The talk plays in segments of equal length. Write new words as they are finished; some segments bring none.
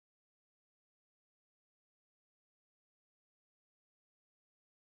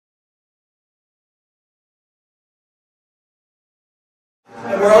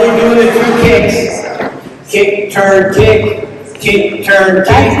we're only doing the 2 kicks. Kick, turn, kick, kick, turn,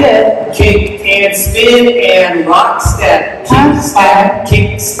 kick, kick and spin and rock step, kick, step,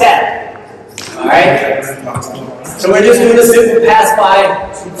 kick, step. All right? So we're just doing a simple pass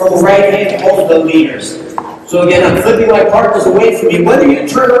by from right hand to hold the leaders. So again, I'm flipping my partners away from you. Whether you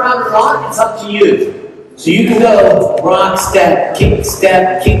turn around or not, it's up to you. So you can go rock, step, kick,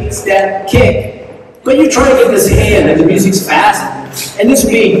 kick. But you try to get this hand, and the music's fast. And this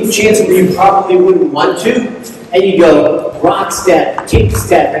would be a chance where you probably wouldn't want to. And you go rock, step, kick,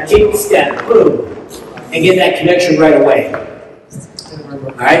 boom. And get that connection right away.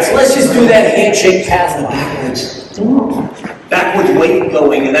 All right, so let's just do that handshake pass backwards weight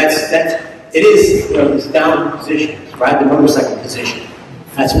going, and it is this down position, right? The motorcycle position.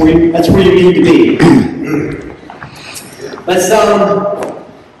 That's where you need to be. Let's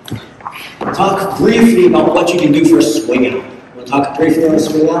talk briefly about what you can do for a swing out. Want to talk briefly on a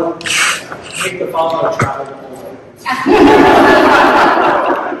swing out? Take the follow travel.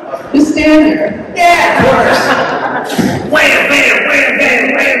 Just stand here. Yeah, of course. Wham, bam, wham, bam,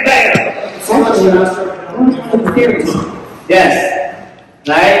 wham, bam. Yes.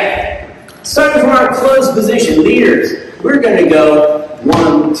 Right? Starting from our closed position, leaders, we're going to go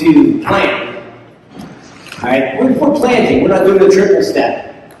 1, 2, plant. All right? We're planting. We're not doing a triple step.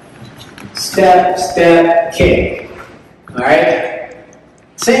 Step, step, kick. All right?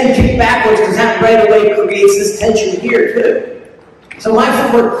 Same kick backwards because that right away creates this tension here too. So my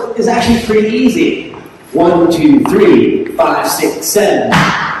footwork is actually pretty easy. 1, 2, 3, 5, 6, 7.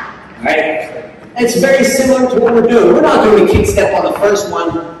 All right? It's very similar to what we're doing. We're not doing a kick step on the first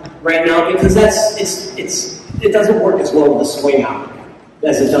one right now because it doesn't work as well with the swing out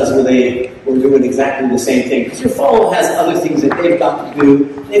as it does when we're doing exactly the same thing. Because your follow has other things that they've got to do.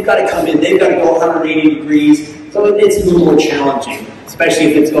 They've got to come in. They've got to go 180 degrees. So it's a little more challenging, especially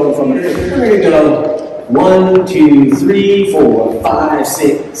if it's going from. We're going to go 1, 2, 3, 4, 5,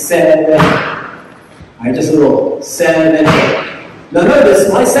 6, 7. All right, just a little 7, 8. Now notice,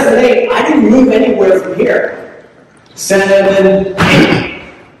 my 7, 8, I didn't move anywhere from here. 7, 8.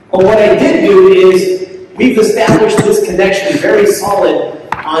 But what I did do is, we've established this connection very solid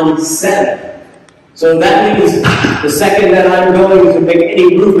on 7. So that means the second that I'm going to make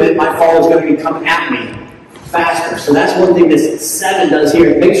any movement, my follow is going to be coming at me faster. So that's one thing this 7 does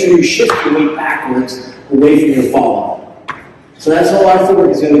here. Make sure you shift your weight backwards away from your follow. So that's all our footwork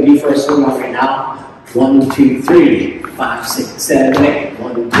is going to be for a swing out right now. 1, 2, 3, 5, 6, 7, 8.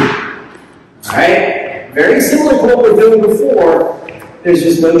 1, 2. All right? Very similar to what we were doing before. There's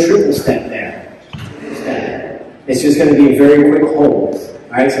just no triple step there. It's just going to be a very quick hold.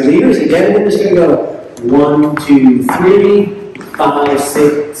 All right, so leaders, again, we're just going to go 1, 2, 3, 5,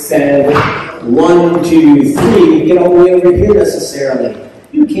 6, 7. 1, 2, 3. Get all the way over here necessarily.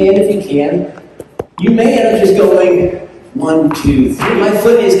 You can if you can. You may end up just going 1, 2, 3. My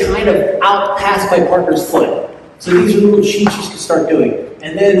foot is kind of out past my partner's foot. So these are little cheats you can start doing.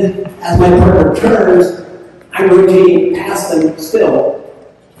 And then as my partner turns, I'm rotating past them still.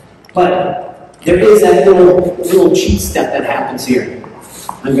 But there is that little cheat step that happens here.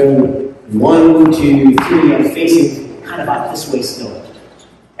 I'm going 1, 2, 3. I'm facing kind of out this way still.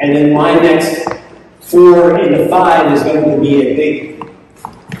 And then my next 4 into 5 is going to be a big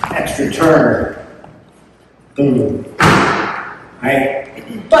extra turn. Boom.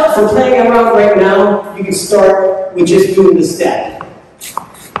 Alright? But for playing around right now, you can start with just doing the step.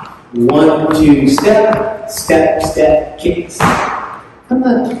 1, 2, step, step, step, kick, step. I'm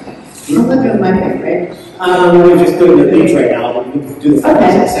not doing my thing, right? We're just doing the beats right now. We can do the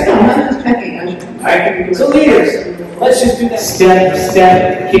 5 seconds. I'm not just checking. Alright, so leaders, let's just do that. Step,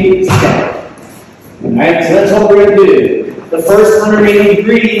 step, kick, step. Alright, so that's what we're going to do. The first 180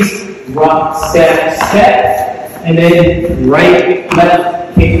 degrees, rock, step, step, and then right,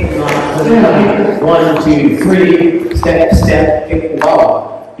 left, kick, 1, 2, 3, step, step, kick the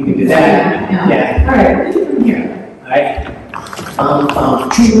ball. You can do that. Yeah. Alright, from here. Alright.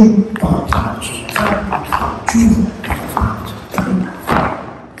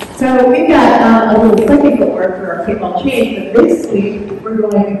 So we've got a little second footwork for our kickball change, but basically we're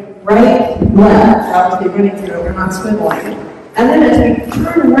going right, left, obviously running through, we're not swiveling. And then as we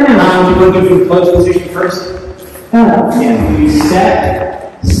turn around, you want to do the closed position first? Yeah, you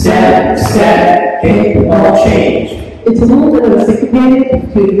step, step, step, kickball change. It's a little bit of a syncopated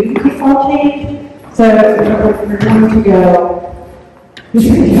to do kickball change. So we're going to go. 1,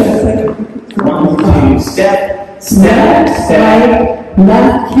 2, step, step, step,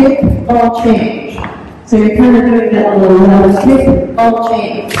 left kick, ball change. So you're kind of doing that little left kick, ball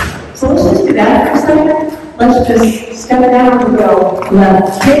change. So let's just do that for a second. let's just step down and go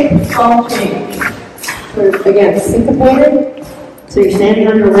left kick, ball change. So again, syncopated. So you're standing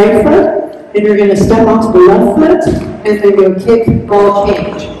on your right foot, then you're going to step onto the left foot, and then go kick, ball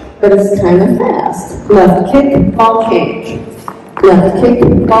change. But it's kind of fast. Left kick, ball change. Left kick,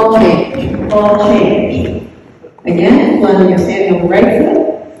 ball change. Ball change. Again, when you're standing on the right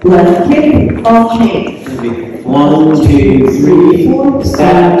foot, left kick, ball change. 1, 2, 3, 4,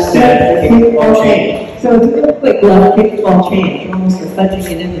 step, kick, ball change. So it's a real quick left kick, ball change. You're almost fudging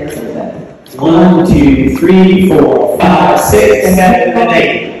it in there a little bit. 1, 2, 3, 4, 5, 6, 7, and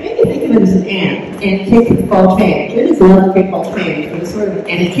 8. Maybe think of it as an and kick, ball change. It is left kick, ball change, but it's sort of an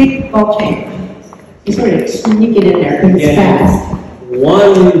and kick, ball change. You sort of sneak it in there because it's fast.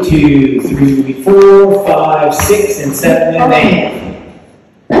 1, 2, 3, 4, 5, 6, and 7, and 8.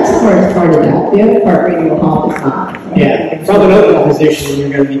 That's the hardest part of that. The other part where you hop is not. Right? Yeah, from an open position, you're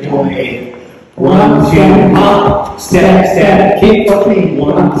going to be doing a 1, 2, hop, step, step, kick, ball change.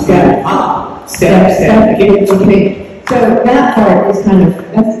 1, step, hop, step, step, kick, ball change. So that part is kind of,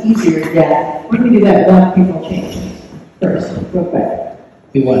 that's easier to get. We're going to do that left kick, ball change first, real quick.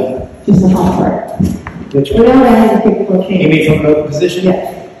 Do what? Just the hop part. Which one? Without adding the kick, ball change. You mean from an open position? Yes.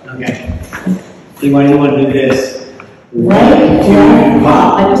 Okay. So you want to do this? Right, left,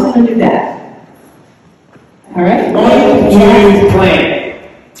 hop. I just want to do that. All right? 1, 2, plant.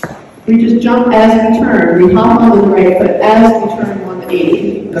 We just jump as we turn. We hop onto the right foot as we turn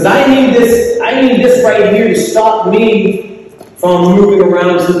 180. Because I need this right here to stop me from moving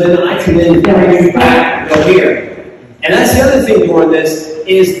around so then I can then bring you back and go here. And that's the other thing during this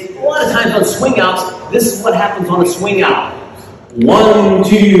is a lot of times on swing outs, this is what happens on a swing out. 1,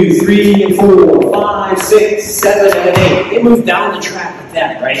 2, 3, 4, 5, 6, 7, and 8. They move down the track like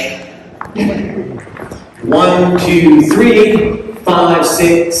that, right? 1, 2, 3, 5,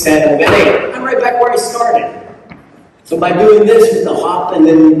 6, 7, and 8. I'm right back where I started. So by doing this with the hop and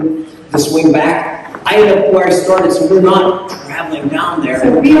then the swing back, I end up where I started, so we're not traveling down there.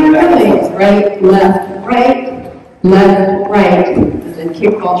 So we are really right, left, right, and then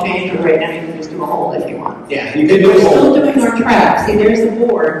kick, ball change, or right now you can just do a hold if you want. Yeah, you can do We're a still hold. doing our track. See, there's the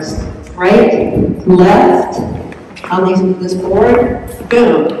boards. Right, left, on this board,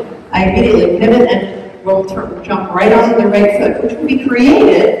 boom. I immediately pivot and we'll jump right onto the right foot, which will be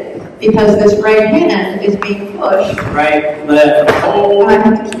created because this right hand is being pushed. Right, left, hold,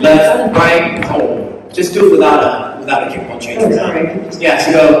 left, right, hold. Just do it without a kickball change. Oh, sorry. Yeah,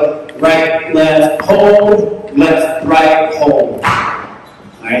 so go right, left, hold, left, right, hold.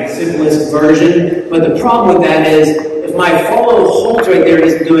 Alright, simplest version. But the problem with that is, if my follow holds right there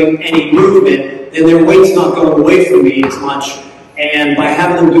isn't doing any movement, then their weight's not going away from me as much. And by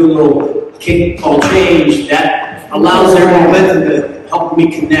having them do a little kickball change, that allows their momentum to help me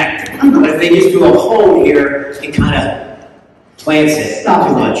connect. But if they just do a hold here, it kind of plants it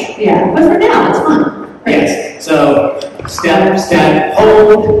too much. Yeah, but for now, it's fun. Right? Yes. So step, step,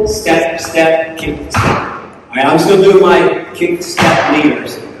 hold, step, step, kick, step. All right, I'm still doing my kick, step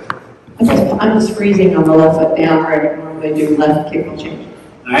leaders. I'm just freezing on the left foot down where I normally do left kick, ball change.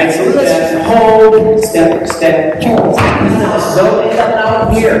 All right, so let's hold, step, step, hold. Now, don't end up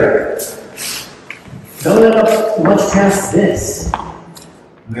out here. Don't end up much past this. All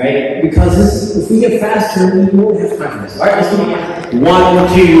right, because if we get faster, we won't have time. All right, let's do it.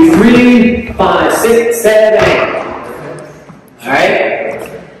 1, 2, 3, 5, 6, 7, 8. All right.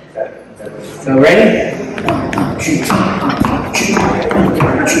 So ready?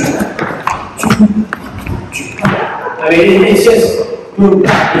 I mean, it's just boom. You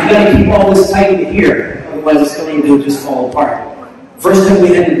got to keep all this tight in here, otherwise it's going to just fall apart. First time we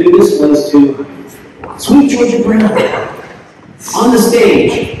had to do this was to Sweet Georgia Brown on the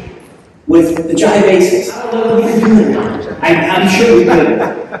stage with the jive bases. I don't know if we could do it now. I'm sure we could,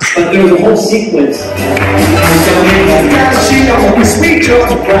 but there was a whole sequence. She on Sweet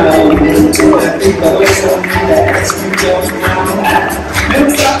Georgia Brown. Sweet Georgia Brown.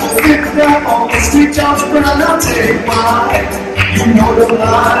 It's got to sit down on the Sweet Georgia Brown. I'll tell you why. You know the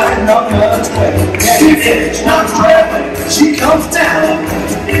line of her 12. She is not traveling. She comes down.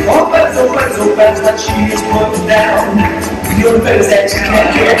 Oh, but so fast that she is put down. You're the best that you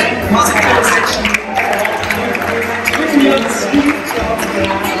can get. What's the best that you can get?